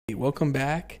Welcome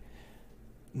back.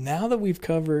 Now that we've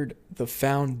covered the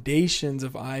foundations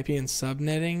of IP and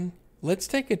subnetting, let's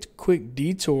take a quick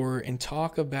detour and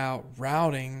talk about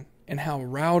routing and how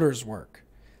routers work.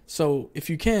 So if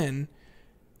you can,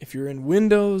 if you're in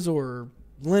Windows or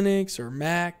Linux or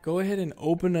Mac, go ahead and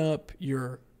open up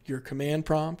your command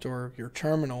prompt or your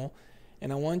terminal,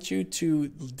 and I want you to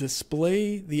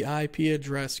display the IP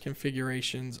address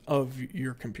configurations of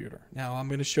your computer. Now, I'm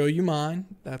going to show you mine.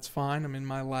 That's fine. I'm in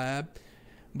my lab.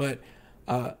 But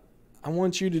I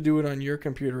want you to do it on your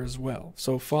computer as well.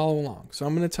 So follow along. So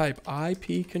I'm going to type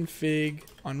ipconfig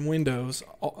on Windows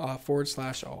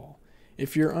 /all.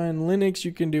 If you're on Linux,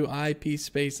 you can do IP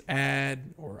space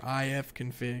add or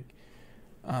ifconfig,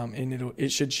 and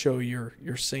it should show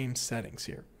your same settings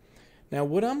here. Now,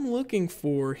 what I'm looking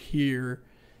for here,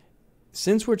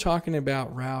 since we're talking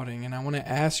about routing, and I want to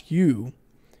ask you,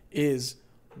 is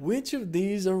which of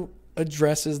these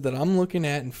addresses that I'm looking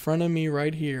at in front of me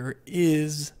right here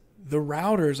is the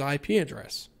router's IP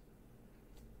address?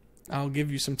 I'll give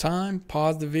you some time,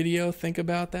 pause the video, think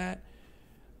about that.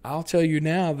 I'll tell you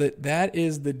now that that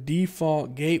is the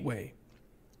default gateway.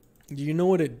 Do you know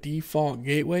what a default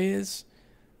gateway is?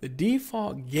 The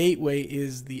default gateway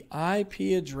is the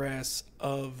IP address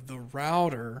of the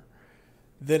router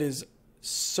that is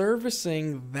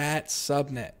servicing that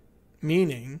subnet.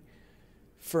 Meaning,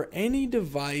 for any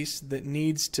device that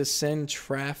needs to send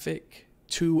traffic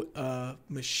to a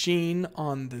machine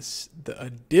on a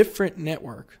different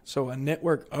network, so a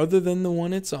network other than the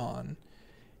one it's on,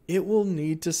 it will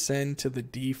need to send to the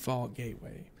default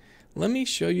gateway. Let me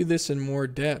show you this in more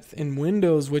depth. In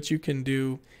Windows, what you can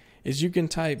do is you can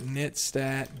type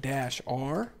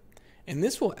netstat-r, and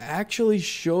this will actually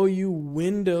show you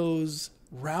Windows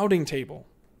routing table.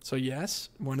 So yes,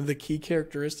 one of the key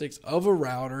characteristics of a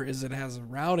router is it has a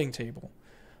routing table.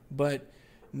 But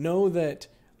know that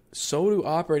so do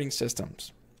operating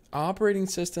systems. Operating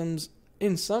systems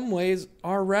in some ways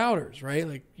are routers, right?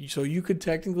 Like, so you could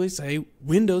technically say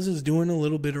Windows is doing a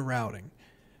little bit of routing.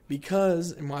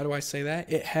 Because, and why do I say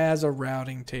that? It has a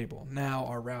routing table. Now,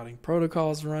 our routing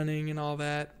protocols running and all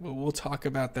that, we'll talk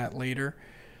about that later.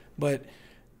 But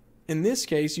in this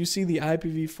case, you see the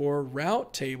IPv4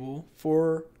 route table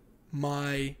for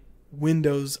my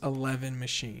Windows 11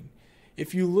 machine.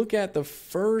 If you look at the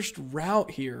first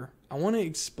route here, I want to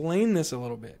explain this a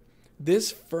little bit.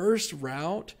 This first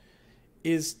route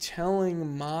is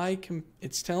telling my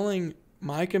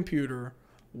computer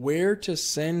where to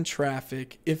send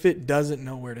traffic if it doesn't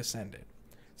know where to send it.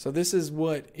 So this is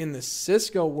what in the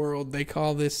Cisco world they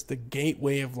call this the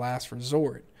gateway of last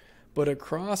resort. But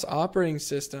across operating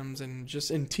systems and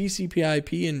just in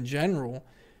TCP/IP in general,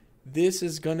 this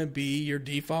is going to be your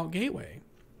default gateway.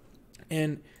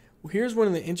 And here's one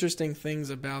of the interesting things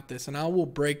about this, and I will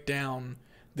break down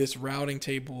this routing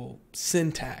table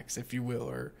syntax, if you will,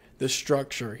 or the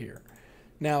structure here.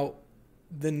 Now,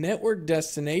 the network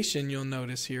destination, you'll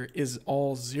notice here, is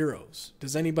all zeros.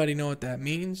 Does anybody know what that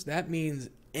means? That means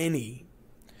any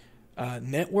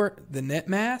network, the net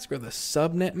mask or the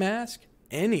subnet mask,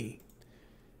 any.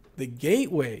 The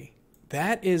gateway,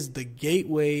 that is the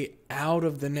gateway out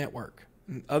of the network.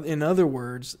 In other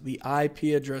words, the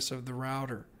IP address of the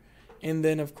router. And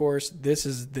then, of course, this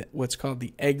is what's called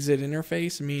the exit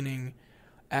interface, meaning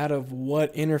out of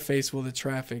what interface will the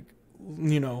traffic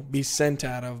be sent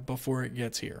out of before it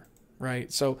gets here,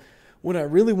 right? So what I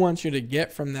really want you to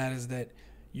get from that is that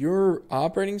your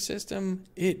operating system,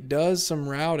 it does some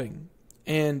routing,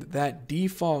 and that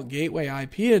default gateway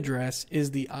IP address is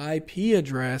the IP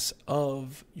address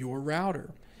of your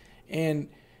router. And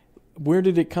where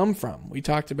did it come from? We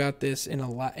talked about this in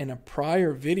a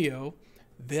prior video.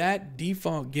 That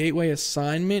default gateway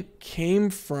assignment came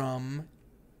from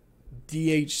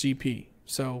DHCP.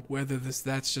 So whether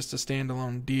that's just a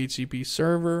standalone DHCP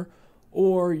server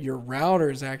or your router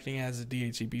is acting as a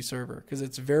DHCP server, because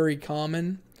it's very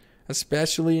common,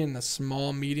 especially in the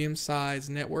small, medium-sized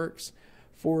networks,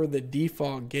 for the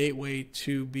default gateway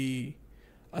to be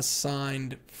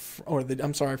assigned, for the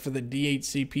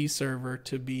DHCP server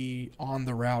to be on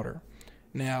the router.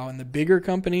 Now, in the bigger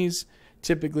companies,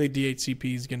 typically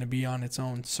DHCP is going to be on its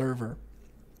own server,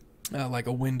 like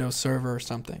a Windows server or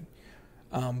something.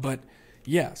 But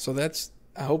yeah, so that's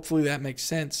hopefully that makes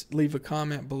sense. Leave a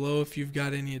comment below if you've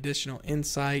got any additional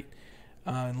insight,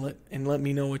 and let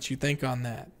me know what you think on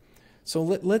that. So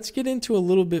let's get into a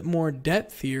little bit more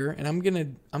depth here, and I'm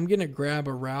gonna grab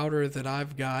a router that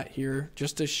I've got here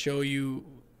just to show you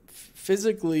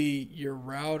physically your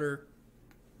router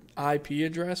IP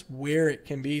address, where it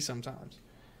can be sometimes.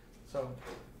 So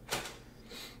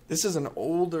This is an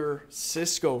older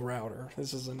Cisco router.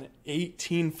 This is an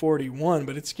 1841,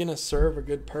 but it's going to serve a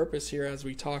good purpose here as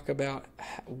we talk about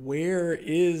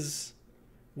where's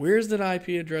that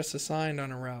IP address assigned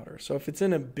on a router. So if it's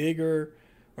in a bigger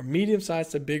or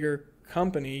medium-sized to bigger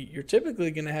company, you're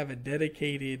typically going to have a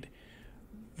dedicated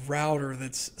router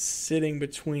that's sitting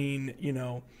between,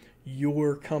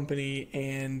 your company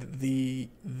and the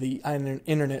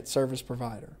internet service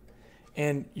provider.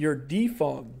 And your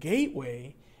default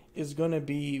gateway is going to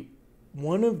be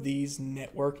one of these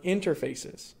network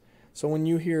interfaces. So when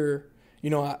you hear,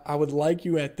 I would like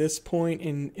you at this point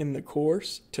in the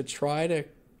course to try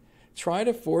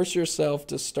to force yourself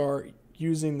to start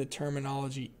using the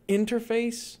terminology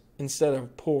interface instead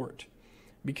of port.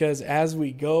 Because as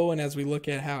we go and as we look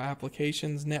at how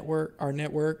applications are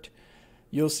networked,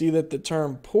 you'll see that the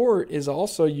term port is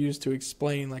also used to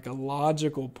explain like a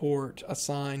logical port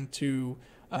assigned to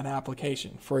an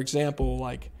application. For example,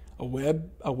 like a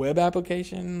web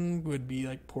application would be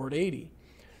like port 80.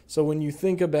 So when you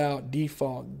think about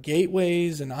default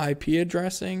gateways and IP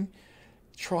addressing,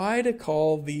 try to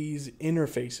call these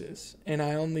interfaces. And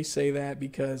I only say that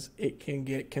because it can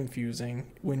get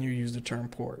confusing when you use the term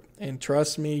port. And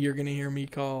trust me, you're going to hear me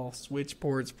call switch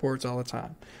ports all the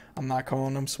time. I'm not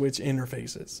calling them switch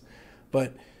interfaces.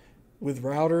 But with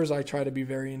routers, I try to be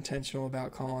very intentional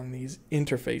about calling these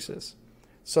interfaces.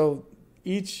 So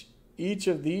each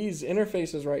of these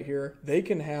interfaces right here, they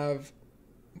can have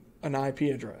an IP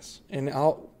address. And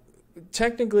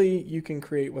technically you can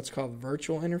create what's called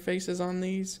virtual interfaces on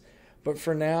these, but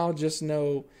for now just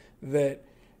know that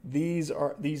these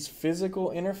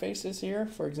physical interfaces here.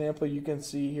 For example, you can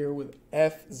see here with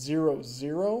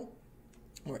F00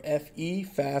 or FE,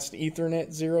 fast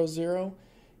Ethernet 00,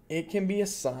 it can be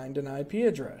assigned an IP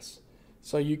address.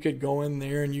 So you could go in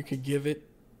there and you could give it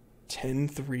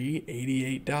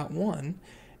 10.3.88.1,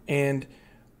 and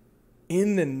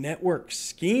in the network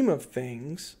scheme of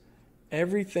things,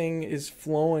 everything is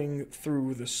flowing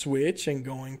through the switch and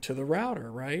going to the router,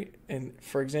 right? And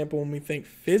for example, when we think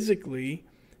physically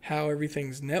how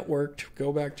everything's networked,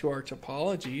 go back to our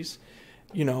topologies,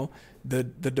 the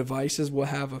devices will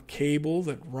have a cable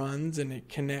that runs and it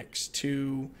connects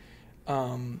to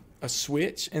a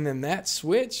switch, and then that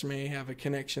switch may have a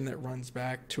connection that runs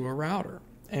back to a router.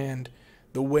 And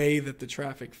the way that the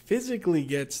traffic physically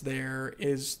gets there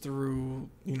is through,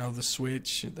 the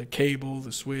switch, the cable,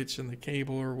 the switch, and the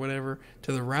cable or whatever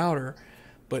to the router.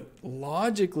 But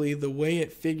logically, the way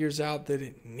it figures out that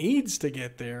it needs to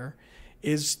get there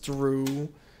is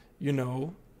through,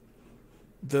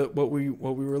 what we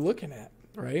were looking at,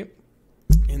 right,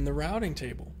 in the routing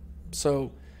table.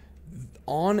 So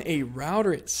on a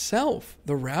router itself,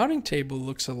 the routing table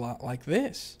looks a lot like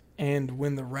this. And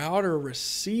when the router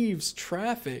receives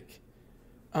traffic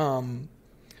from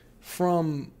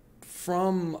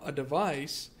a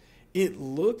device, it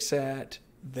looks at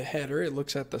the header, it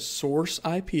looks at the source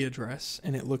IP address,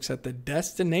 and it looks at the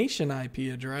destination IP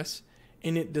address,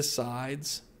 and it looks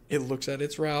at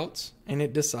its routes, and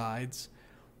it decides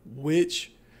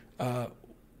which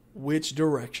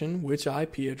direction, which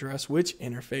IP address, which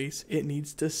interface it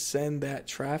needs to send that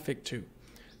traffic to.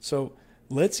 So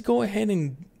let's go ahead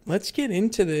and let's get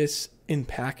into this in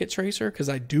Packet Tracer, because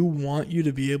I do want you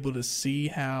to be able to see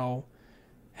how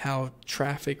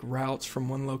traffic routes from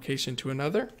one location to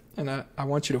another, and I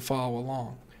want you to follow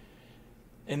along.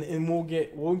 And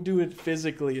we'll do it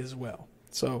physically as well.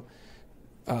 So,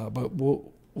 but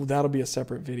that'll be a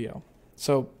separate video.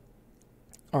 So,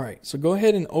 all right. So go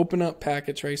ahead and open up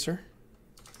Packet Tracer.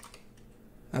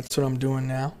 That's what I'm doing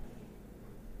now.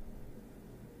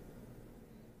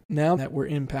 Now that we're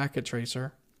in Packet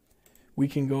Tracer, we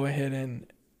can go ahead and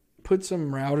put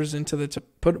some routers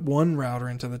put one router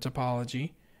into the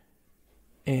topology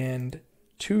and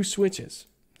two switches.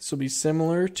 This will be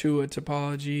similar to a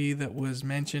topology that was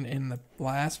mentioned in the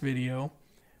last video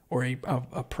or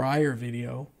a prior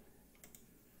video.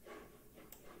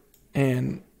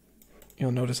 And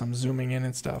you'll notice I'm zooming in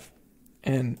and stuff.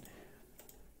 And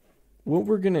what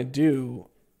we're going to do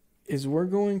is we're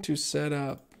going to set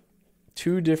up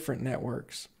two different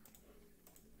networks.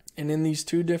 And in these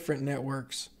two different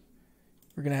networks,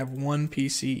 we're going to have one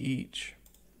PC each.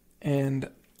 And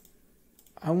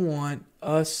I want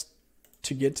us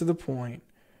to get to the point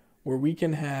where we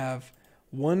can have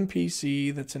one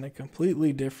PC that's in a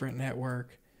completely different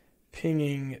network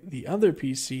pinging the other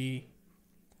PC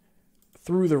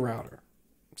through the router.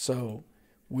 So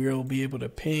we'll be able to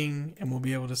ping and we'll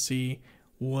be able to see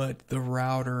what the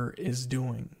router is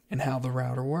doing and how the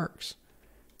router works.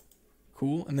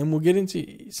 Cool. And then we'll get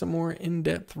into some more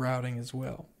in-depth routing as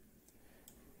well.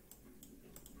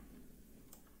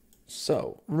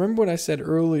 So remember what I said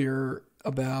earlier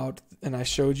about, and I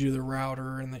showed you the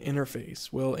router and the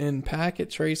interface. Well, in Packet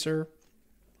Tracer,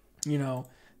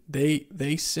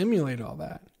 they simulate all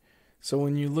that. So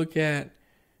when you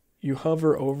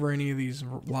hover over any of these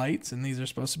lights, and these are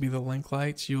supposed to be the link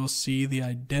lights, you'll see the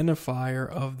identifier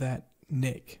of that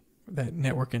NIC, that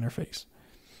network interface.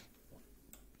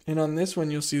 And on this one,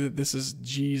 you'll see that this is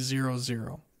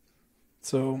G00.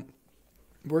 So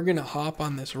we're going to hop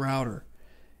on this router,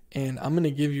 and I'm going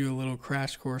to give you a little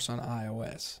crash course on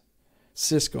iOS,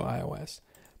 Cisco iOS.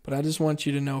 But I just want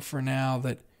you to know for now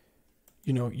that,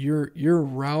 your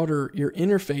router, your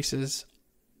interfaces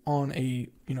on a,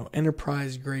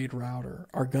 enterprise grade router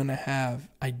are going to have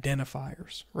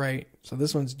identifiers, right? So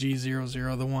this one's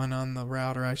G00. The one on the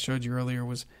router I showed you earlier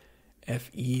was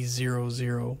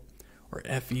FE00 or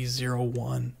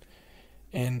FE01.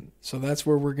 And so that's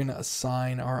where we're going to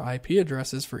assign our IP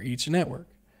addresses for each network.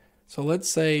 So let's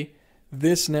say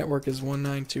this network is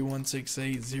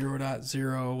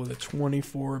 192.168.0.0 with a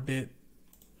 24-bit,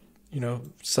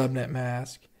 subnet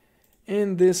mask.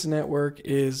 And this network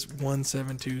is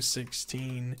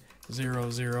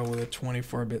 172.16.0.0 with a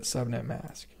 24-bit subnet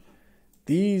mask.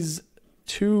 These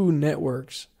two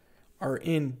networks are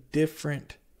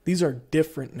these are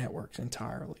different networks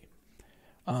entirely.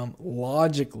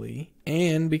 Logically,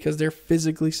 and because they're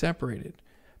physically separated.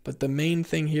 But the main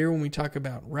thing here when we talk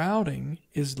about routing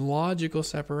is logical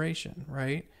separation,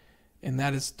 right? And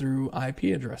that is through IP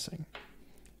addressing.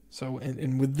 So,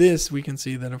 and with this, we can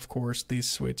see that, of course, these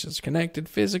switches connected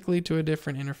physically to a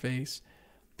different interface.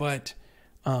 But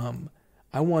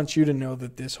I want you to know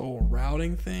that this whole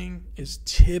routing thing is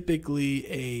typically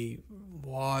a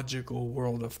logical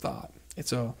world of thought.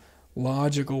 It's a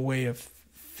logical way of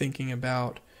thinking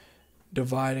about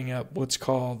dividing up what's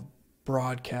called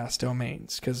broadcast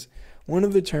domains. Because one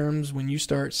of the terms when you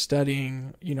start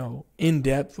studying, in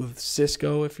depth with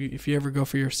Cisco, if you ever go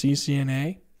for your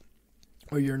ccna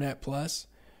or your Net Plus,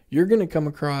 you're going to come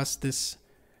across this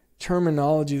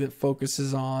terminology that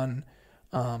focuses on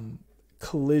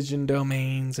collision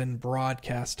domains and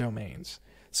broadcast domains.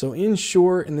 So in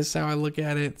short, and this is how I look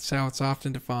at it, it's how it's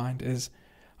often defined, is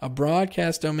a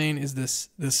broadcast domain is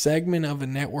the segment of a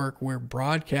network where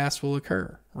broadcast will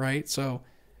occur, right? So,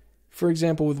 for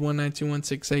example, with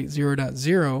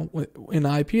 192.168.0.0, in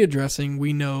IP addressing,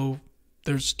 we know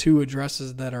there's two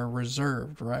addresses that are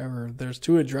reserved, right? Or there's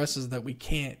two addresses that we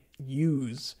can't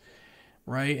use,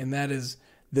 right? And that is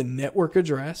the network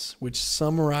address, which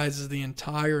summarizes the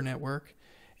entire network.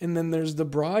 And then there's the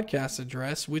broadcast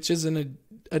address, which is an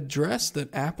address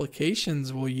that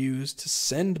applications will use to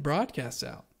send broadcasts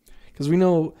out. Because we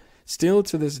know still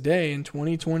to this day in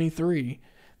 2023,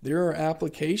 there are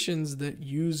applications that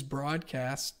use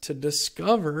broadcasts to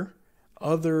discover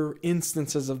other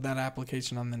instances of that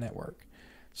application on the network.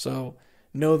 So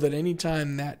know that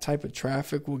anytime that type of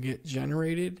traffic will get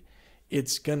generated,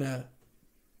 it's gonna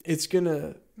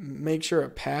make sure a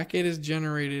packet is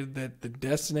generated that the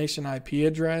destination IP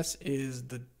address is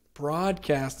the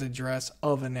broadcast address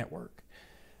of a network.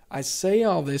 I say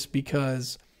all this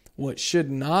because what should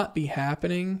not be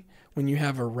happening when you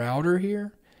have a router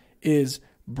here is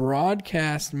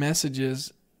broadcast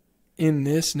messages in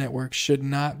this network should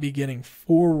not be getting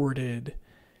forwarded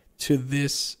to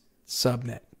this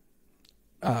subnet.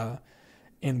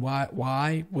 And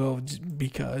why? Well,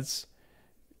 because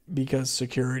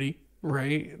security,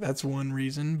 right? That's one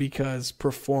reason. Because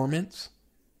performance.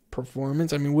 I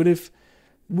mean, what if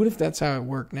that's how it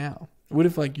worked now? What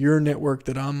if like your network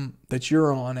that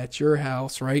you're on at your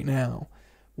house right now,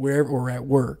 wherever, or at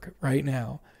work right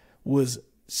now, was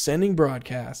sending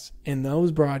broadcasts, and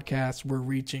those broadcasts were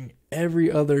reaching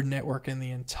every other network in the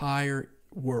entire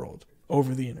world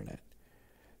over the internet?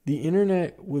 The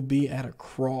internet would be at a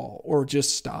crawl or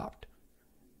just stopped,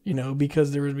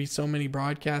 because there would be so many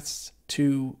broadcasts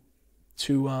to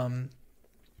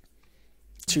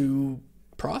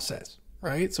process,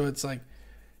 right? So it's like,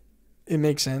 it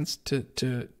makes sense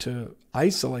to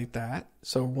isolate that.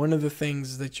 So one of the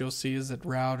things that you'll see is that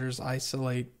routers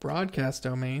isolate broadcast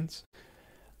domains,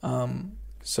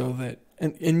 so that,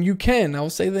 and you can, I'll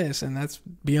say this, and that's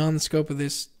beyond the scope of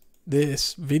this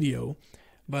video,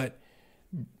 but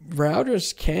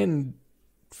routers can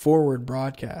forward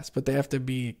broadcasts, but they have to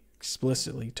be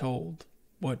explicitly told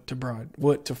what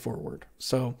to forward.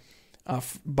 So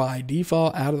by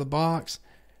default, out of the box,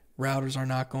 routers are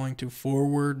not going to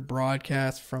forward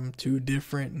broadcasts from two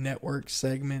different network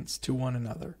segments to one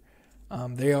another.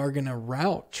 They are going to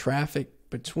route traffic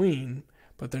between,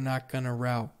 but they're not going to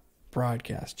route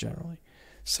broadcast generally.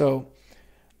 So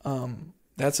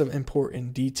that's an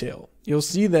important detail. You'll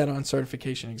see that on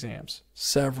certification exams,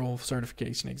 several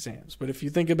certification exams. But if you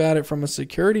think about it from a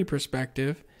security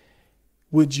perspective,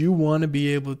 would you want to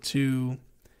be able to,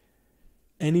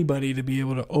 anybody to be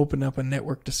able to open up a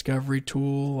network discovery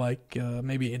tool like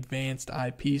maybe advanced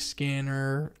IP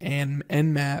scanner, and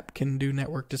Nmap can do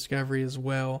network discovery as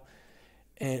well.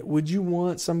 And would you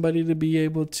want somebody to be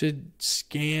able to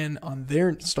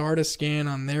start a scan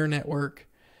on their network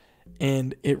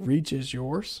and it reaches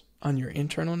yours on your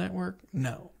internal network?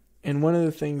 No. And one of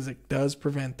the things that does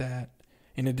prevent that,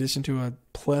 in addition to a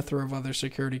plethora of other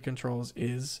security controls,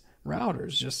 is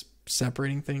routers, just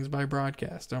separating things by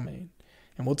broadcast domain.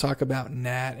 And we'll talk about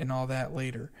NAT and all that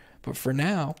later. But for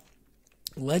now,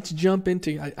 let's jump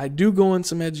into, I do go on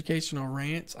some educational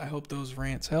rants. I hope those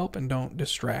rants help and don't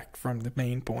distract from the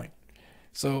main point.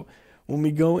 So when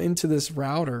we go into this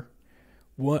router,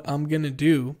 what I'm going to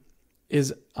do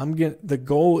is the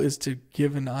goal is to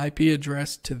give an IP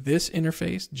address to this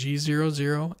interface,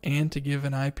 G00, and to give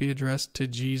an IP address to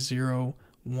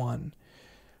G01.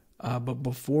 But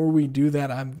before we do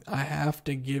that, I have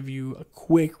to give you a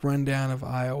quick rundown of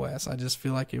iOS. I just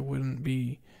feel like it wouldn't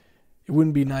be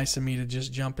nice of me to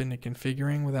just jump into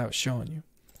configuring without showing you.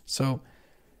 So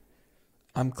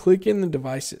I'm clicking the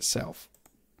device itself,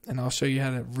 and I'll show you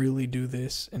how to really do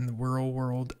this in the real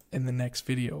world in the next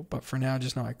video. But for now,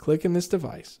 just know I click in this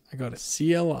device. I go to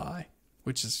CLI,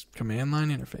 which is command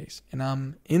line interface, and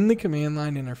I'm in the command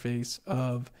line interface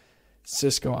of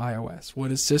Cisco iOS.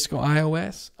 What is Cisco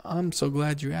iOS? I'm so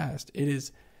glad you asked. It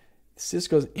is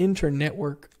Cisco's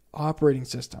inter-network operating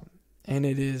system. And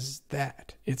it is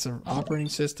that. It's an operating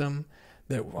system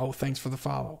that, thanks for the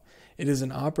follow. It is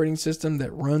an operating system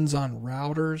that runs on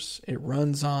routers. It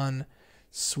runs on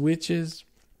switches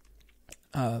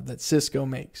that Cisco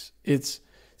makes. It's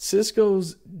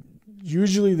Cisco's,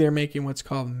 usually they're making what's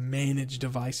called managed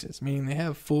devices, meaning they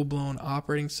have full-blown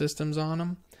operating systems on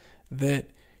them that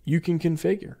you can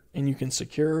configure and you can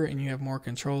secure, and you have more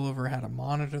control over how to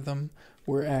monitor them.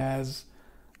 Whereas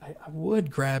I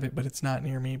would grab it, but it's not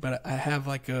near me. But I have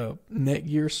like a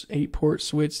Netgear 8-port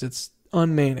switch that's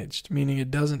unmanaged, meaning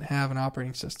it doesn't have an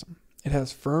operating system. It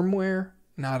has firmware,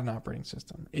 not an operating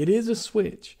system. It is a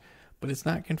switch, but it's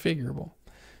not configurable.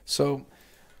 So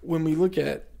when we look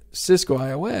at Cisco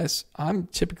iOS, I'm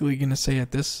typically going to say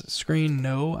at this screen,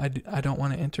 no, I don't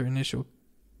want to enter initial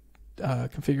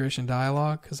configuration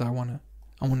dialog, because I want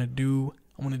to do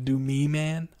me,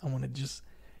 man. I want to just,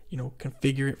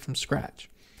 configure it from scratch.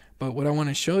 But what I want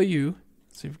to show you,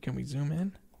 see if can we zoom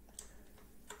in?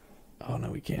 Oh no,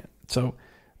 we can't. So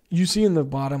you see in the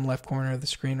bottom left corner of the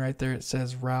screen right there, it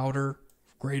says router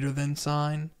greater than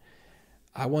sign.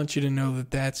 I want you to know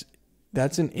that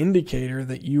that's an indicator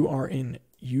that you are in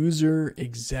user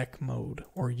exec mode,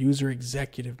 or user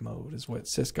executive mode is what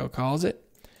Cisco calls it.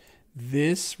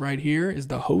 This right here is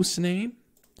the host name.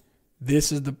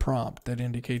 This is the prompt that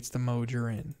indicates the mode you're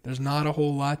in. There's not a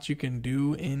whole lot you can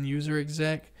do in user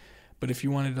exec, but if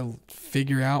you wanted to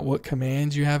figure out what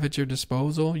commands you have at your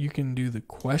disposal, you can do the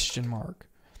question mark.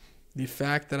 The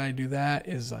fact that I do that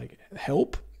is like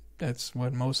help. That's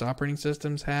what most operating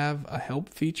systems have, a help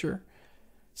feature.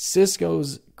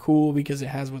 Cisco's cool because it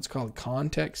has what's called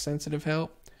context sensitive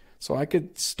help. So I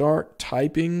could start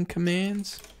typing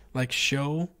commands like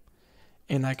show,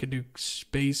 and I could do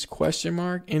space question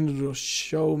mark, and it'll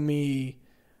show me,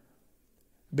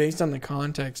 based on the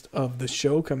context of the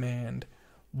show command,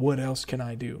 what else can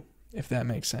I do, if that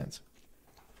makes sense.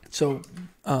 So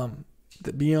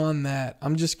beyond that,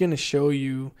 I'm just going to show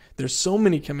you, there's so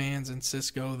many commands in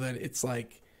Cisco that it's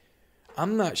like,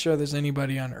 I'm not sure there's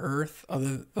anybody on earth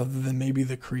other than maybe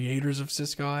the creators of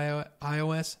Cisco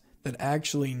iOS that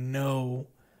actually know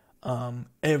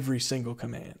every single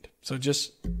command. So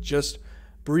just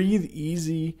breathe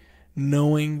easy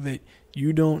knowing that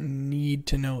you don't need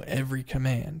to know every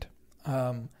command.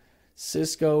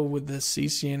 Cisco with the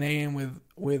ccna and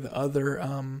with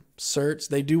other certs,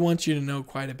 they do want you to know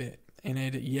quite a bit. And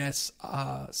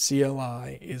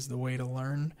CLI is the way to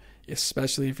learn,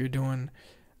 especially if you're doing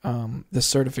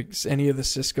any of the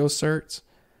Cisco certs.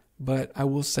 But I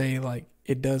will say, like,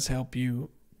 it does help you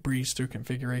breeze through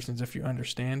configurations if you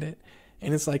understand it.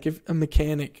 And it's like if a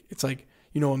mechanic, it's like,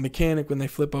 a mechanic, when they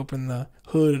flip open the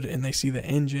hood and they see the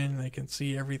engine, they can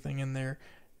see everything in there.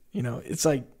 It's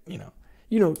like,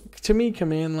 to me,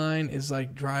 command line is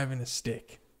like driving a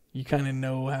stick. You kind of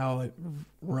know how it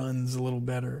runs a little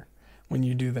better when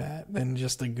you do that than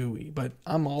just a GUI. But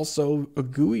I'm also a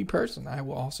GUI person. I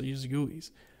will also use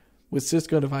GUIs. With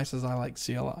Cisco devices, I like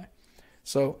CLI.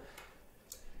 So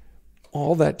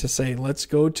all that to say, let's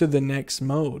go to the next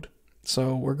mode.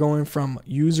 So we're going from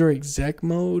user exec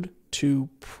mode to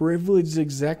privileged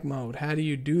exec mode. How do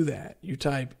you do that? You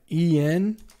type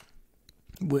en,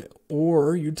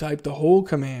 or you type the whole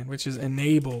command, which is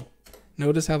enable.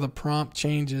 Notice how the prompt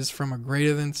changes from a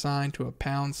greater than sign to a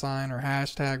pound sign or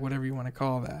hashtag, whatever you want to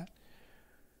call that.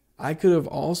 I could have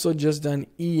also just done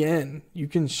en. You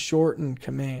can shorten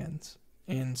commands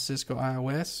in Cisco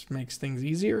iOS, makes things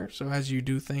easier. So as you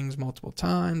do things multiple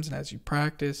times and as you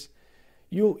practice,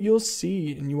 you'll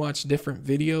see, and you watch different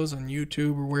videos on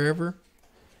YouTube or wherever,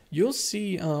 you'll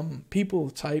see people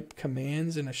type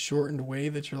commands in a shortened way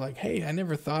that you're like, hey, I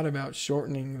never thought about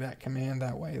shortening that command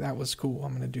that way. That was cool.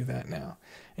 I'm going to do that now.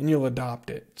 And you'll adopt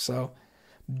it. So,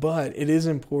 but it is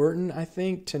important, I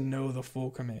think, to know the full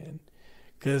command.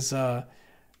 Because I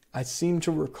seem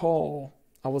to recall,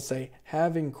 I will say,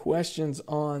 having questions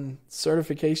on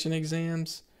certification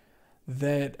exams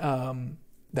that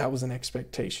that was an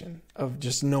expectation of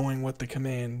just knowing what the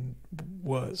command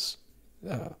was.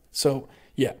 So,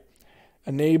 yeah,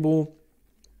 enable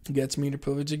gets me to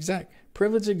privilege exec.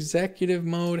 Privilege executive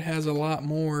mode has a lot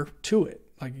more to it.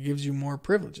 Like, it gives you more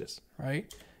privileges,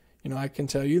 right? You know, I can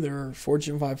tell you there are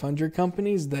Fortune 500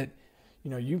 companies that,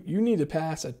 you know, you need to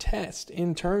pass a test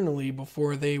internally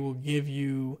before they will give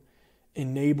you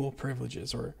enable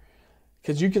privileges, or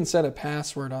because you can set a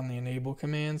password on the enable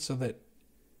command so that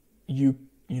you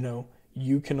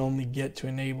can only get to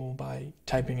enable by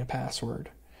typing a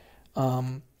password.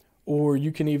 Or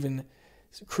you can even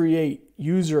create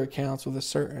user accounts with a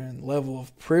certain level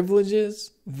of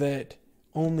privileges that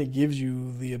only gives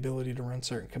you the ability to run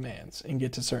certain commands and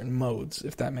get to certain modes,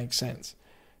 if that makes sense.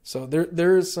 So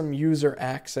there is some user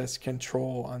access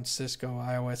control on Cisco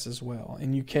iOS as well.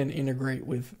 And you can integrate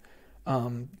with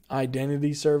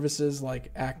identity services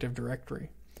like Active Directory.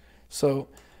 So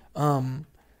the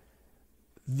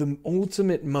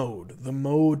ultimate mode, the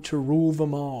mode to rule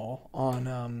them all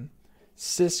on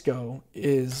Cisco,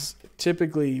 is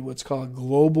typically what's called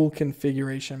global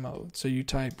configuration mode. So you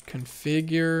type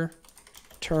configure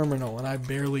terminal, and I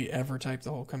barely ever type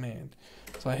the whole command.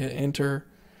 So I hit enter.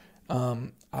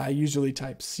 I usually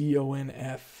type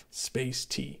conf space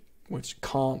t, which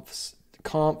conf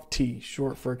t,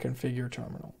 short for configure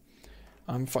terminal.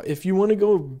 If you want to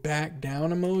go back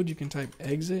down a mode, you can type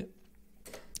exit,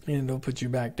 and it'll put you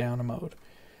back down a mode.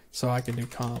 So I can do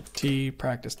conf t,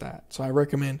 practice that. So I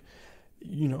recommend,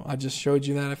 I just showed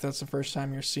you that. If that's the first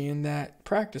time you're seeing that,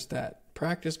 practice that.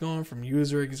 Practice going from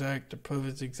user exec to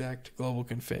privilege exec to global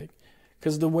config.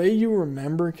 Because the way you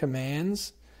remember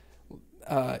commands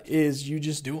is you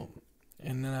just do them.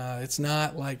 And it's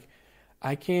not like,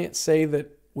 I can't say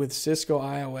that with Cisco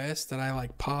iOS that I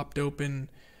like popped open,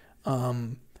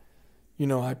 I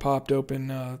popped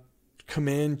open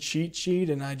command cheat sheet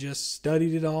and I just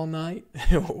studied it all night,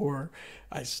 or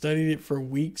I studied it for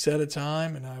weeks at a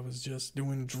time and I was just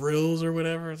doing drills or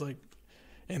whatever. It's like,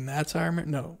 and that's how I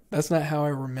remember. No, that's not how I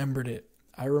remembered it.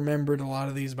 I remembered a lot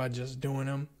of these by just doing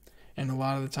them, and a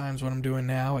lot of the times what I'm doing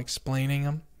now, explaining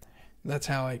them, that's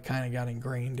how I kind of got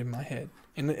ingrained in my head.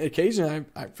 And occasionally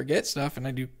I forget stuff and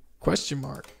I do question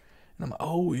mark, and I'm like,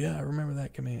 oh yeah, I remember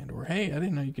that command, or hey, I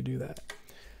didn't know you could do that.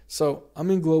 So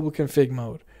I'm in global config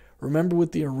mode. Remember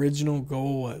what the original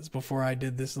goal was before I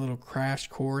did this little crash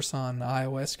course on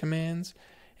iOS commands,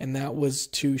 and that was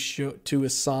to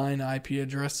assign IP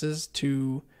addresses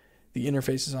to the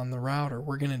interfaces on the router.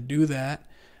 We're going to do that.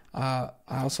 I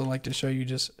also like to show you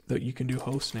just that you can do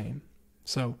host name.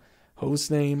 So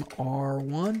host name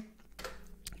R1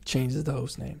 changes the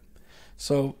host name.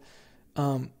 So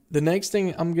the next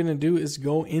thing I'm going to do is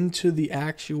go into the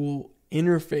actual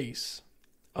interface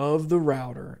of the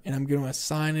router, and I'm going to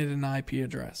assign it an IP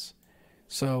address.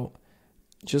 So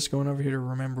just going over here to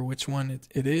remember which one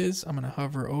it is, I'm going to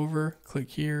hover over, click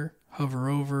here, hover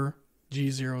over,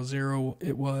 G00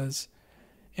 it was,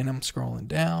 and I'm scrolling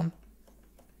down,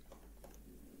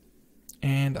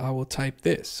 and I will type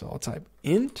this. So I'll type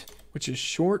int, which is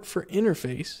short for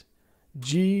interface,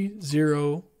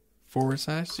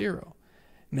 G0/0.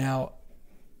 Now,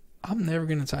 I'm never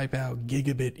going to type out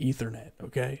gigabit Ethernet,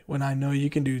 okay? When I know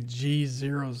you can do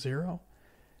G00,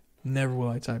 never will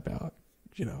I type out.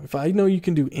 If I know you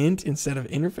can do int instead of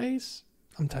interface,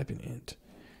 I'm typing int.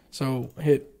 So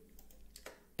hit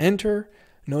enter.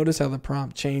 Notice how the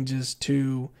prompt changes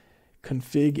to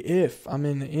config if. I'm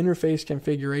in the interface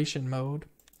configuration mode,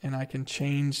 and I can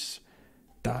change,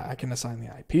 I can assign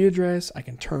the IP address, I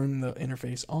can turn the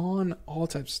interface on, all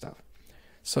types of stuff.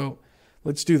 So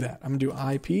let's do that. I'm going to do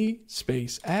IP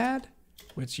space add,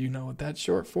 which you know what that's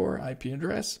short for, IP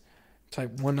address.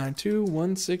 Type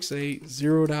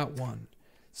 192.168.0.1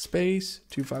 space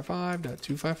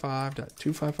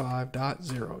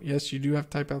 255.255.255.0. Yes, you do have to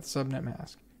type out the subnet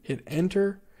mask. hit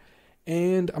enter,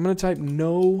 and I'm going to type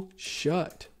no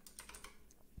shut,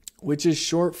 which is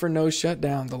short for no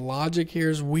shutdown. The logic here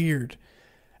is weird.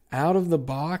 Out of the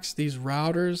box, these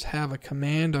routers have a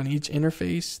command on each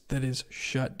interface that is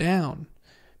shut down,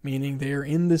 meaning they are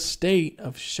in the state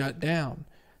of shut down.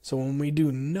 So when we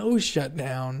do no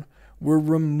shutdown,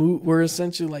 we're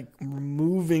essentially like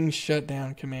removing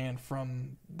shutdown command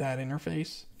from that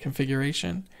interface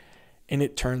configuration, and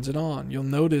it turns it on. You'll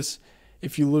notice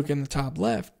if you look in the top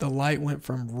left, the light went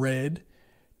from red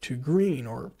to green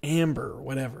or amber or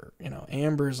whatever.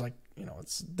 Amber is like,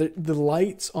 it's the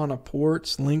lights on a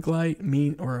port's link light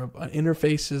mean, or an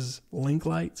interface's link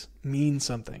lights mean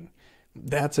something.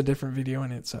 That's a different video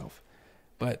in itself,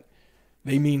 but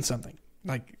they mean something,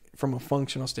 like from a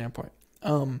functional standpoint.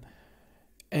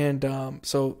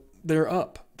 So they're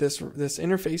up. This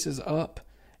interface is up,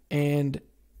 and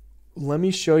let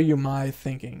me show you my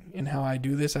thinking and how I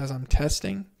do this as I'm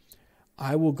testing.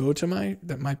 I will go to my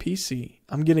PC.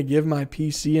 I'm going to give my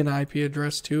PC an IP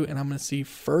address too, and I'm going to see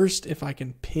first if I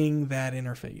can ping that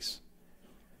interface.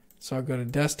 So I'll go to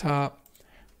desktop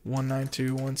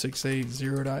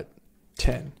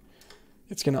 192.168.0.10.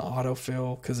 It's going to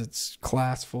autofill because it's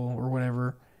classful or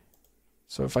whatever.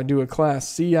 So if I do a class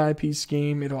C IP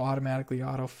scheme, it'll automatically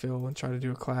autofill and try to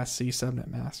do a class C subnet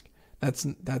mask.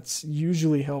 That's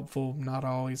usually helpful, not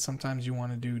always. Sometimes you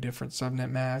want to do different subnet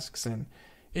masks and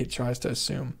it tries to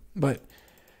assume. But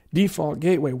default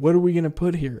gateway, what are we going to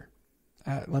put here?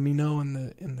 Let me know in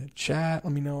the chat.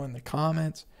 Let me know in the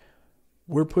comments.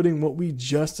 We're putting what we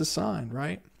just assigned,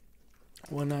 right?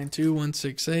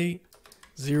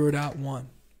 192.168.0.1.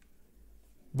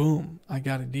 Boom. I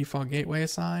got a default gateway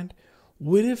assigned.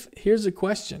 Here's a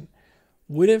question.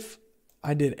 What if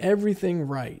I did everything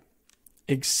right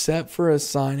except for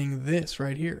assigning this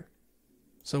right here?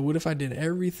 So what if I did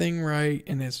everything right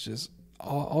and it's just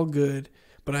all good,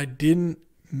 but I didn't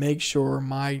make sure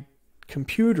my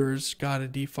computers got a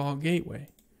default gateway?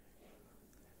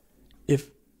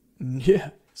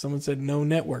 Someone said no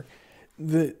network.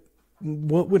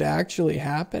 What would actually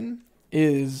happen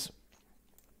is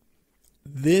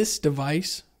this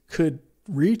device could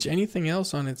reach anything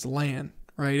else on its LAN,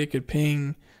 right? It could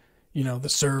ping, the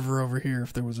server over here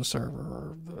if there was a server,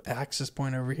 or the access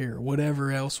point over here,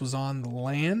 whatever else was on the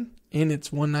LAN in its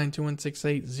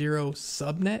 192.168.0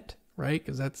 subnet, right?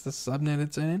 Because that's the subnet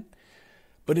it's in.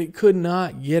 But it could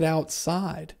not get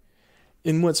outside.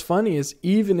 And what's funny is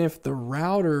even if the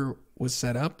router was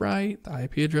set up right, the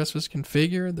IP address was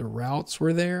configured, the routes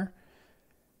were there,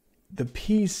 the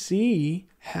PC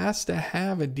has to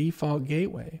have a default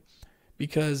gateway.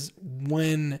 Because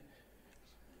when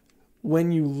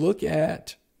you look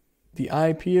at the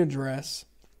IP address,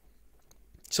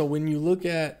 so when you look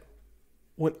at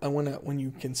when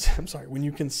you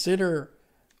consider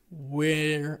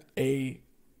where a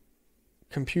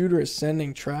computer is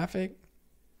sending traffic,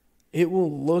 it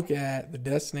will look at the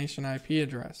destination IP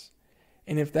address.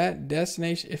 And if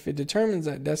it determines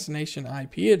that destination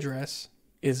IP address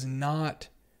is not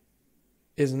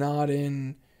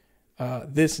in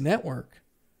this network,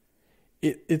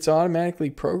 it's automatically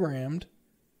programmed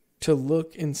to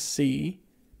look and see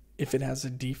if it has a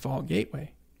default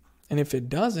gateway. And if it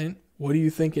doesn't, what do you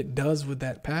think it does with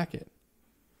that packet?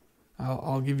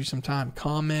 I'll give you some time.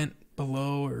 Comment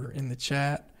below or in the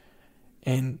chat,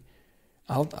 and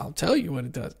I'll tell you what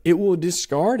it does. It will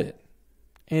discard it.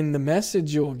 And the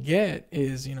message you'll get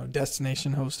is,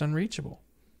 destination host unreachable.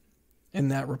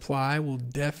 And that reply will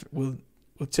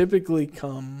typically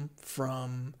come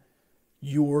from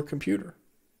your computer.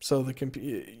 So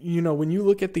when you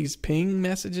look at these ping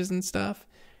messages and stuff,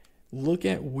 look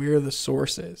at where the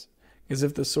source is. Because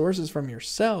if the source is from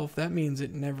yourself, that means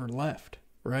it never left,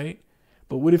 right?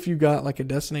 But what if you got like a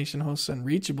destination host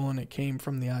unreachable and it came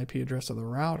from the IP address of the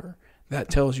router? That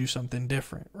tells you something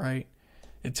different, right?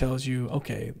 It tells you,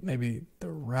 okay, maybe the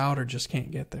router just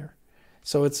can't get there.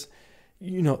 So it's,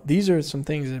 these are some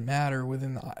things that matter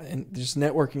and just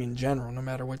networking in general, no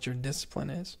matter what your discipline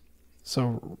is.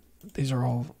 So these are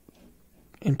all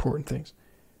important things.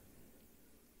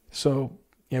 So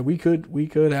yeah, we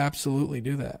could absolutely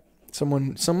do that.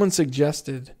 Someone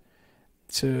suggested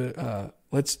to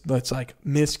let's like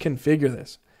misconfigure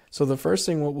this. So the first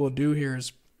thing what we'll do here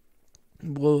is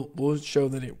we'll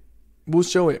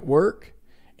show it work,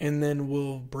 and then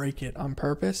we'll break it on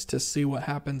purpose to see what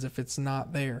happens if it's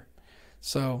not there.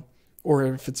 So, or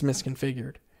if it's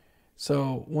misconfigured.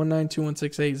 So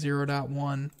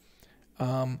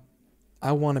 192.168.0.1,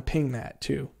 I want to ping that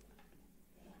too.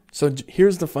 So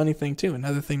here's the funny thing too.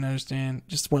 Another thing to understand,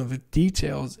 just one of the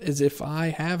details, is if I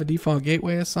have a default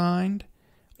gateway assigned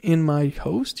in my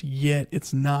host, yet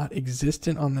it's not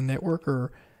existent on the network,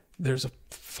 or there's a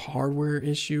hardware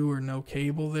issue or no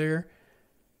cable there,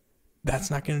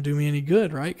 that's not going to do me any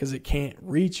good, right? Because it can't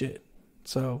reach it.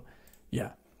 So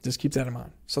yeah, just keep that in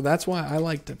mind. So that's why I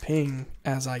like to ping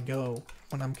as I go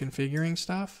when I'm configuring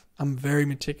stuff. I'm very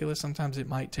meticulous. Sometimes it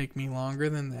might take me longer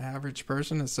than the average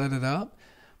person to set it up,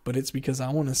 but it's because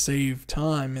I want to save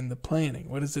time in the planning.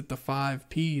 What is it? The 5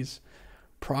 Ps.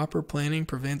 Proper planning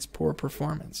prevents poor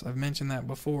performance. I've mentioned that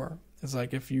before. It's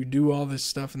like if you do all this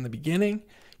stuff in the beginning,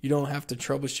 you don't have to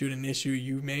troubleshoot an issue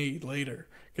you made later.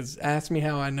 Because ask me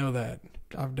how I know that.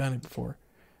 I've done it before.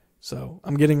 So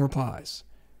I'm getting replies.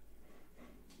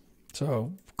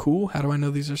 So cool. How do I know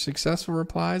these are successful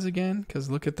replies again? Because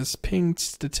look at this ping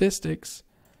statistics.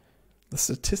 The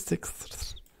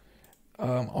statistics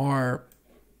are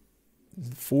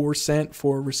 4 sent,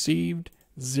 4 received,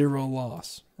 0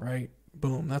 loss, right?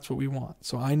 Boom, that's what we want.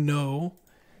 So I know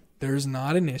there's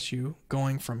not an issue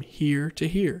going from here to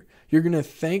here. You're going to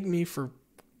thank me for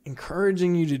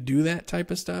encouraging you to do that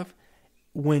type of stuff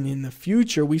when in the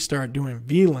future we start doing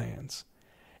VLANs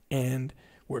and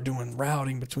we're doing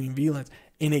routing between VLANs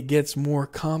and it gets more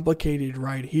complicated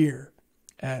right here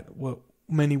at what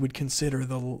many would consider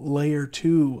the layer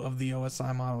 2 of the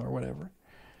OSI model or whatever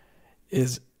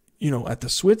is, at the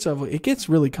switch level, it gets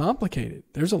really complicated.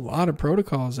 There's a lot of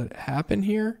protocols that happen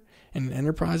here in an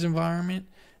enterprise environment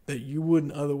that you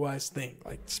wouldn't otherwise think,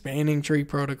 like spanning tree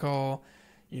protocol,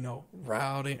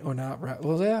 routing or not routing.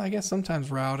 Well, yeah, I guess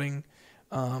sometimes routing,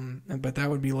 but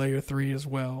that would be layer 3 as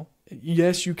well.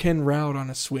 Yes, you can route on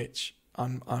a switch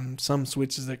on some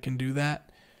switches that can do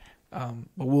that. But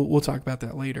we'll talk about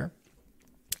that later.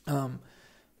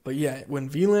 But yeah, when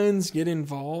VLANs get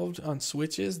involved on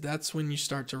switches, that's when you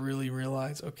start to really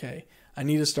realize, okay, I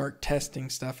need to start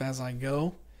testing stuff as I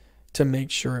go to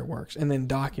make sure it works. And then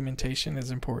documentation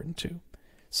is important too.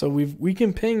 So we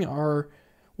can ping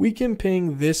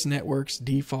this network's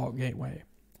default gateway.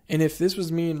 And if this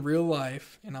was me in real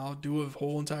life, and I'll do a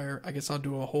whole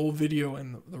video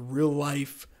in the real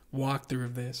life walkthrough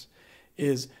of this,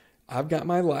 is I've got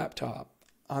my laptop.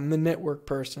 I'm the network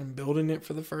person building it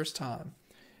for the first time.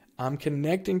 I'm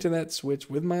connecting to that switch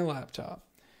with my laptop,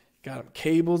 got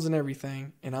cables and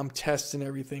everything, and I'm testing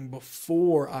everything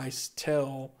before I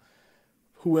tell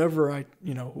whoever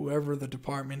the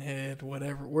department head,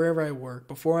 wherever I work,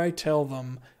 before I tell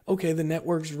them, okay, the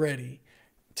network's ready.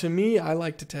 To me, I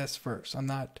like to test first. I'm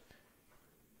not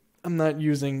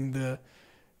using the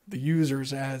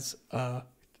users as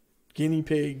guinea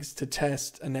pigs to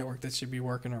test a network that should be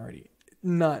working already.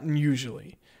 Not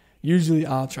usually. Usually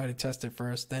I'll try to test it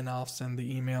first, then I'll send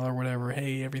the email or whatever,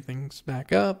 hey, everything's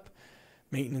back up,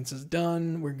 maintenance is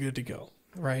done, we're good to go,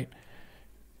 right?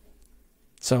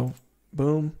 So,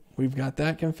 boom, we've got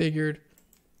that configured.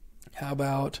 How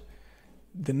about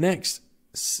the next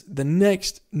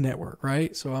network,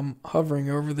 right? So I'm hovering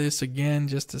over this again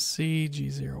just to see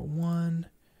G01.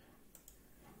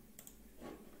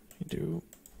 You do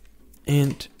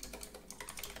int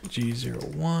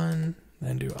G01.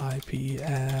 Then do IP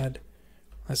add.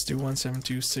 Let's do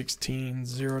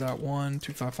 172.16.0.1,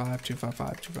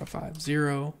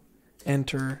 255.255.255.0.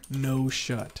 Enter no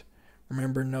shut.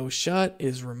 Remember, no shut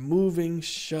is removing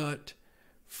shut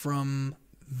from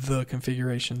the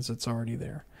configurations that's already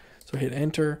there. So hit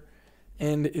enter,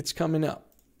 and it's coming up.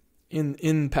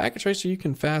 In Packet Tracer, you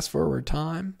can fast forward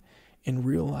time. In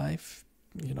real life,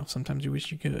 sometimes you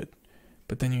wish you could,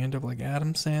 but then you end up like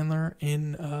Adam Sandler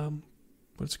in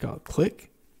what's it called? Click.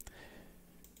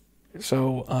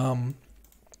 So,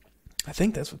 I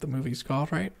think that's what the movie's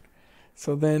called, right?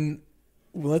 So then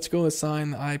let's go assign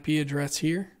the IP address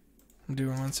here. I'm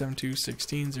doing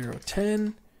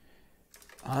 172.16.0.10.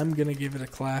 I'm going to give it a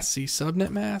class C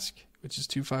subnet mask, which is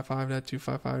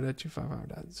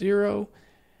 255.255.255.0.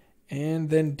 And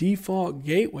then default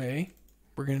gateway,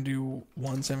 we're going to do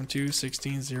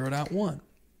 172.16.0.1.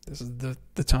 This is the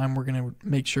time we're going to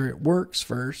make sure it works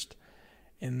first.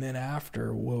 And then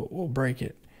after, we'll break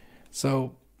it.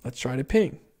 So let's try to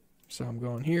ping. So I'm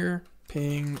going here,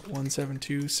 ping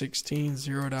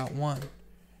 172.16.0.1.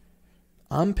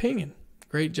 I'm pinging.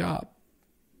 Great job.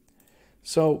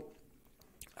 So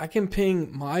I can ping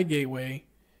my gateway,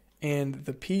 and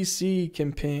the PC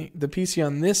can ping, the PC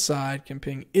on this side can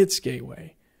ping its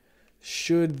gateway.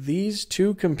 Should these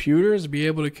two computers be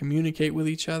able to communicate with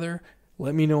each other?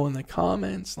 Let me know in the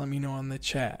comments. Let me know in the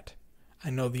chat. I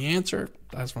know the answer.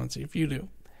 I just want to see if you do.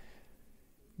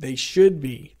 They should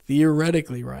be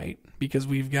theoretically right, because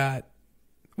we've got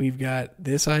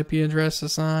this IP address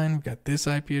assigned, we've got this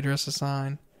IP address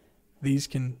assigned. These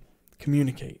can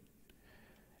communicate.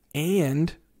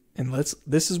 And And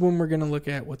this is when we're going to look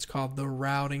at what's called the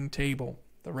routing table.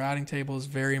 The routing table is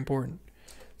very important.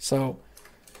 So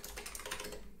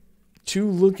to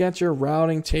look at your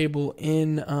routing table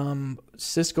in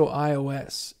Cisco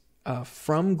iOS,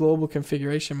 from global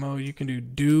configuration mode, you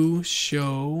can do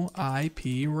show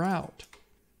IP route.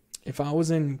 If I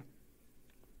was in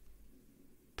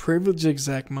privilege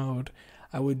exec mode,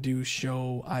 I would do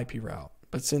show IP route.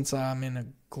 But since I'm in a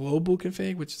global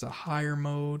config, which is a higher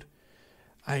mode,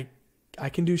 I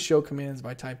can do show commands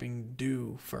by typing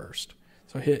do first.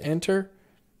 So hit enter,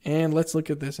 and let's look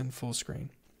at this in full screen.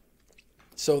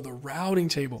 So the routing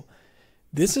table,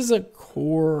 this is a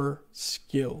core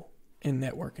skill in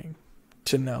networking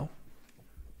to know.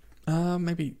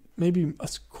 Maybe a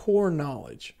core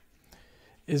knowledge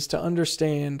is to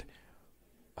understand,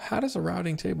 how does a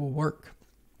routing table work?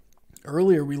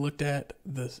 Earlier, we looked at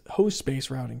the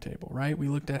host-based routing table, right? We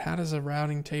looked at how does a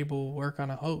routing table work on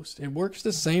a host. It works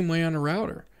the same way on a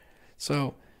router.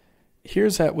 So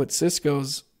here's what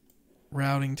Cisco's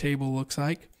routing table looks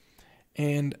like.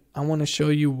 And I want to show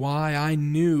you why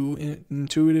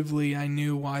intuitively I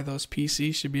knew why those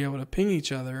PCs should be able to ping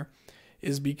each other,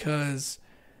 is because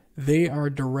they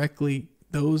are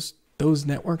those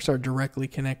networks are directly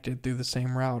connected through the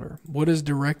same router. What does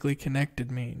directly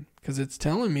connected mean? Because it's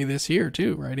telling me this here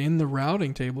too, right? In the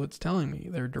routing table, it's telling me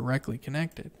they're directly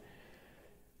connected.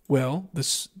 Well,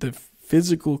 the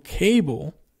physical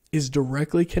cable is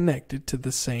directly connected to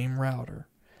the same router.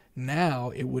 Now,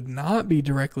 it would not be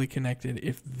directly connected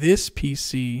if this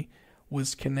PC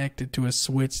was connected to a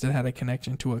switch that had a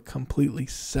connection to a completely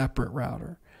separate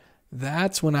router.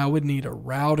 That's when I would need a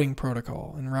routing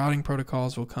protocol, and routing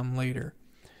protocols will come later.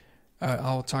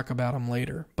 I'll talk about them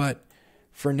later. But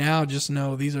for now, just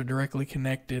know these are directly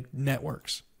connected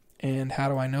networks. And how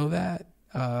do I know that?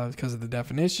 Because of the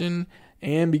definition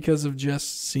and because of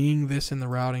just seeing this in the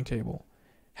routing table.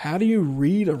 How do you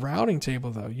read a routing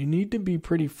table, though? You need to be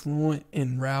pretty fluent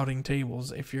in routing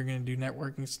tables if you're going to do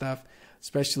networking stuff,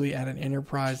 especially at an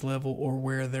enterprise level or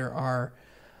where there are,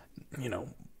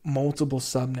 multiple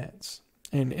subnets.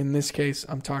 And in this case,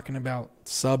 I'm talking about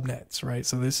subnets, right?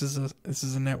 So this is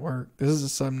a network, this is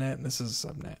a subnet, and this is a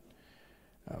subnet.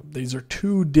 These are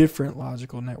two different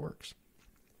logical networks.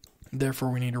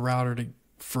 Therefore, we need a router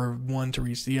for one to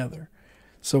reach the other.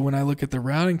 So when I look at the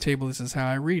routing table, this is how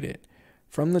I read it.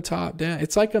 From the top down,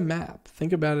 it's like a map.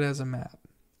 Think about it as a map.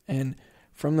 And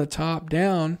from the top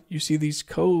down, you see these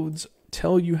codes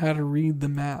tell you how to read the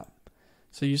map.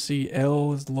 So you see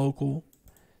L is local,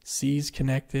 C is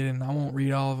connected, and I won't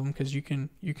read all of them because you can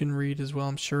read as well,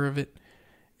 I'm sure of it,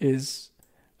 is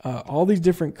all these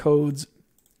different codes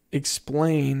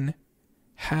explain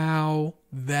how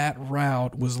that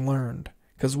route was learned.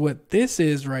 Because what this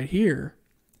is right here,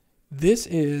 this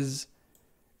is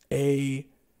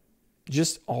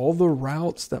just all the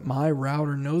routes that my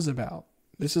router knows about.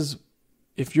 This is,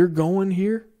 if you're going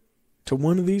here to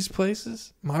one of these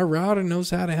places, my router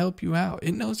knows how to help you out.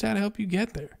 It knows how to help you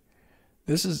get there.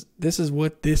 This is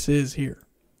what this is here.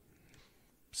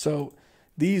 So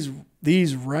these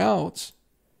routes,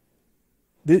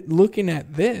 looking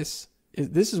at this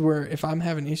is where if I'm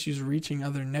having issues reaching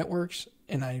other networks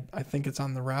and I think it's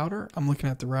on the router, I'm looking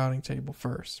at the routing table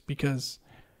first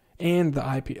and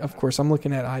the IP. Of course, I'm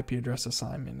looking at IP address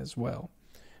assignment as well.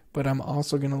 But I'm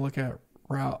also going to look at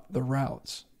the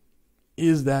routes.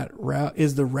 Is the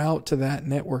route to that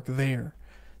network there?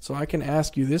 So I can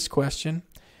ask you this question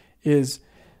is,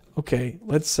 okay,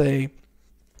 let's say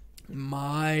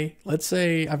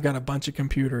I've got a bunch of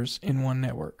computers in one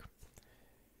network.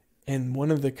 And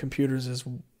one of the computers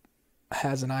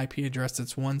has an IP address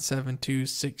that's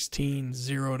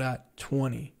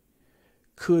 172.16.0.20.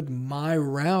 Could my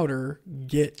router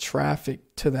get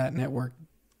traffic to that network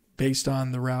based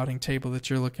on the routing table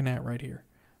that you're looking at right here?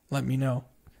 Let me know.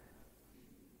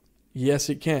 Yes,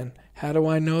 it can. How do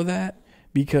I know that?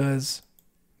 Because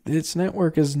this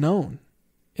network is known.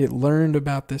 It learned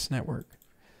about this network.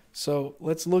 So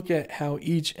let's look at how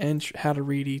to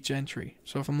read each entry.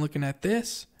 So if I'm looking at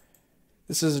this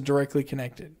is directly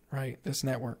connected, right? This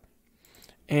network.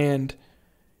 And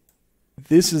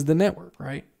this is the network,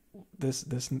 right? This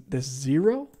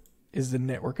 0 is the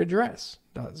network address,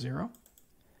 .0.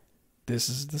 This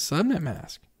is the subnet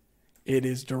mask. It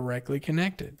is directly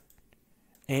connected.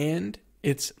 And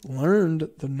it's learned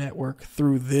the network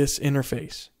through this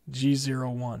interface,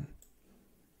 G01.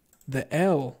 The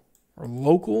L, or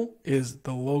local, is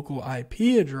the local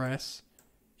IP address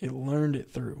it learned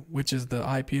it through, which is the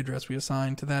IP address we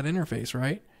assigned to that interface,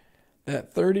 right?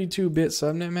 That 32-bit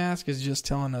subnet mask is just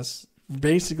telling us,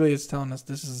 basically it's telling us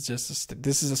this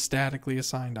is a statically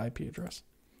assigned IP address.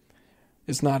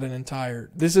 It's not an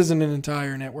entire, this isn't an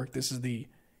entire network. This is the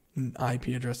IP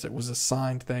address that was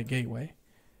assigned to that gateway.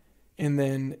 And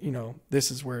then, this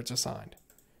is where it's assigned.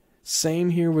 Same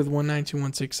here with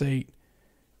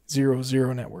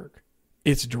 192.168.0.0 network.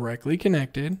 It's directly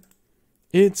connected.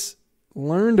 It's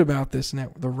learned about this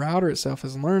network. The router itself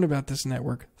has learned about this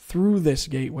network through this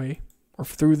gateway or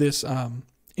through this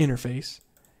interface.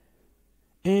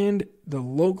 And the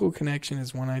local connection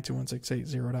is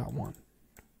 192.168.0.1.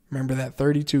 Remember that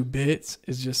 32 bits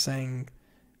is just saying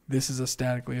this is a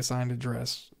statically assigned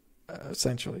address,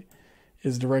 essentially.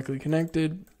 Is directly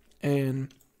connected,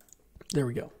 and there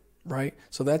we go, right?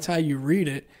 So that's how you read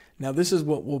it. Now this is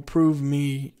what will prove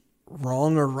me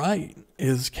wrong or right,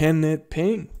 is can it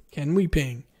ping? Can we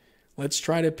ping? Let's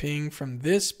try to ping from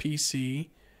this PC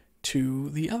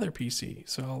to the other PC.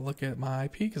 So I'll look at my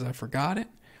IP because I forgot it.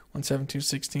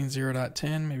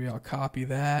 172.16.0.10. Maybe I'll copy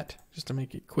that just to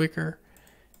make it quicker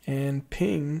and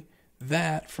ping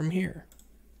that from here.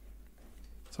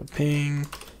 So ping,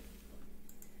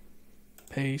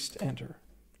 paste, enter.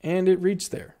 And it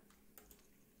reached there.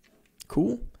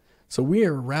 Cool. So we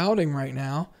are routing right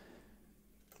now.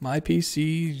 My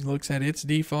PC looks at its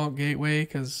default gateway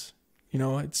because,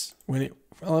 it's when it,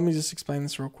 let me just explain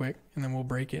this real quick and then we'll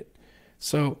break it.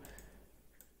 So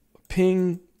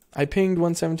I pinged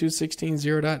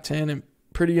 172.16.0.10 and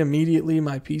pretty immediately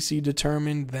my PC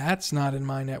determined that's not in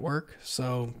my network.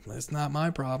 So it's not my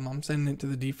problem. I'm sending it to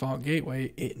the default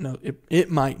gateway.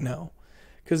 It might know.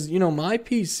 Because, my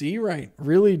PC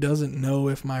really doesn't know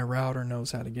if my router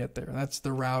knows how to get there. That's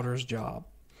the router's job.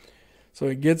 So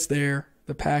it gets there,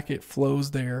 the packet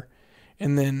flows there,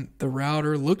 and then the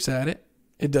router looks at it.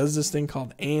 It does this thing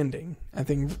called ANDing. I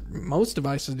think most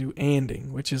devices do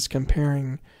ANDing, which is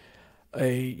comparing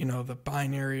the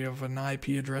binary of an IP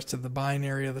address to the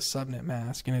binary of the subnet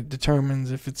mask, and it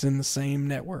determines if it's in the same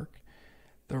network.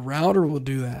 The router will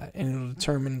do that, and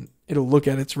it'll look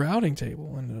at its routing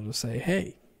table, and it'll say,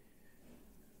 hey,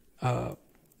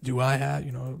 do I have,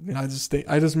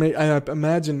 I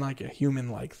imagine like a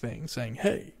human-like thing saying,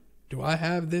 hey, do I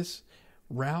have this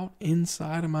route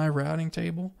inside of my routing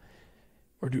table?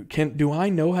 Or do I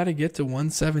know how to get to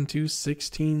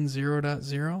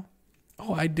 172.16.0.0?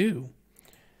 Oh, I do.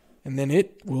 And then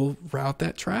it will route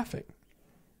that traffic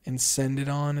and send it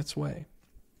on its way.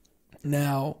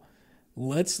 Now,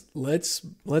 let's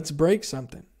break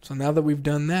something. So now that we've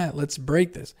done that, let's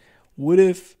break this. What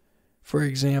if, for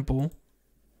example,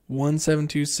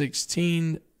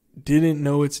 172.16 didn't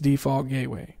know its default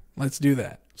gateway? Let's do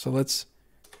that. So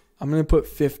I'm going to put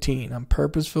 15. I'm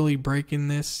purposefully breaking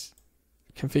this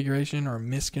configuration or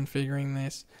misconfiguring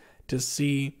this to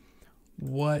see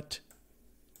what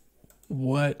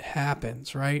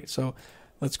happens, right? So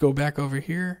let's go back over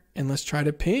here and let's try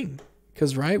to ping.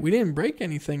 Because, right, we didn't break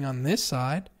anything on this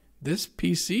side. This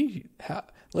PC,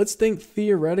 let's think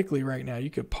theoretically right now. You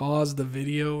could pause the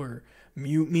video or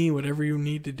mute me, whatever you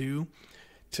need to do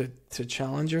to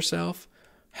challenge yourself.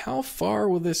 How far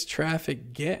will this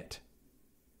traffic get?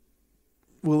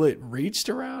 Will it reach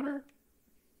the router?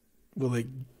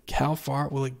 How far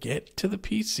will it get to the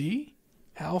PC?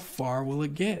 How far will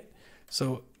it get?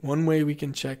 So one way we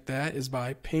can check that is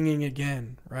by pinging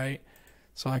again, right?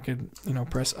 So I could,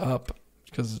 press up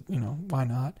because, why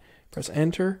not? Press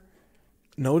enter.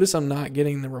 Notice I'm not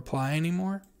getting the reply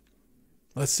anymore.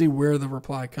 Let's see where the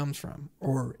reply comes from,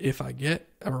 or if I get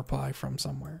a reply from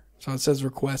somewhere. So it says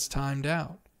request timed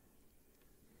out.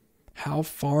 How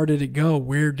far did it go?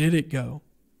 Where did it go?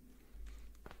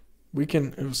 We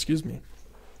can, excuse me,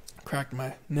 cracked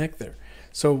my neck there.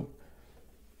 So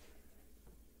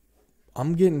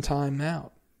I'm getting timed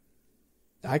out.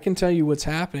 I can tell you what's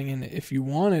happening, and if you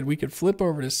wanted, we could flip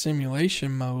over to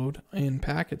simulation mode in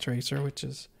Packet Tracer, which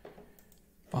is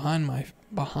behind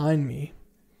me.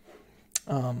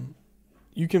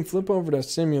 You can flip over to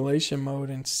simulation mode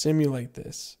and simulate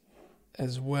this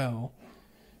as well.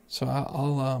 So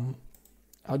I'll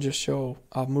just show.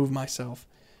 I'll move myself,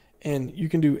 and you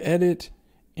can do edit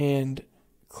and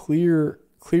clear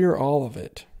all of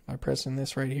it by pressing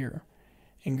this right here.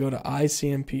 And go to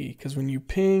ICMP, because when you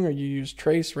ping or you use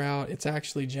traceroute, it's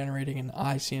actually generating an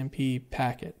ICMP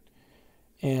packet.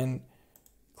 And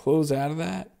close out of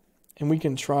that, and we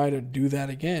can try to do that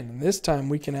again. And this time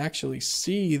we can actually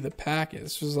see the packet.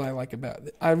 This is what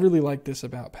I really like this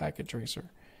about Packet Tracer.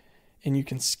 And you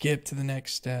can skip to the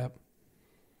next step.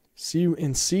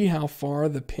 See how far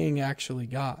the ping actually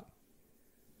got.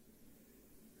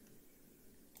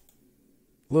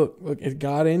 Look, it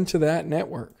got into that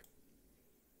network.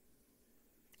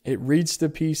 It reached the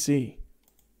PC,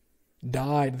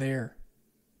 died there.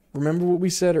 Remember what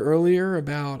we said earlier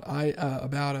about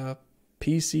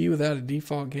PC without a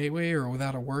default gateway or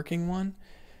without a working one,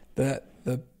 that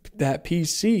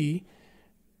PC,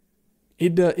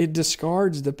 it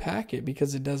discards the packet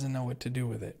because it doesn't know what to do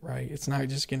with it, right? It's not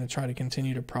just going to try to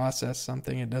continue to process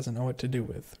something it doesn't know what to do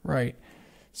with, right?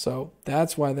 So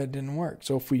that's why that didn't work.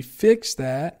 So if we fix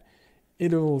that,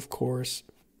 it'll of course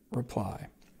reply.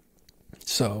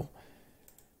 So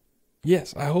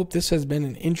yes, I hope this has been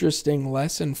an interesting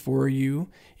lesson for you.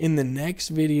 In the next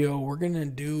video, we're going to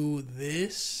do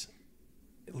this,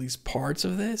 at least parts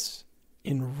of this,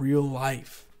 in real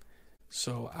life.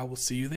 So I will see you there.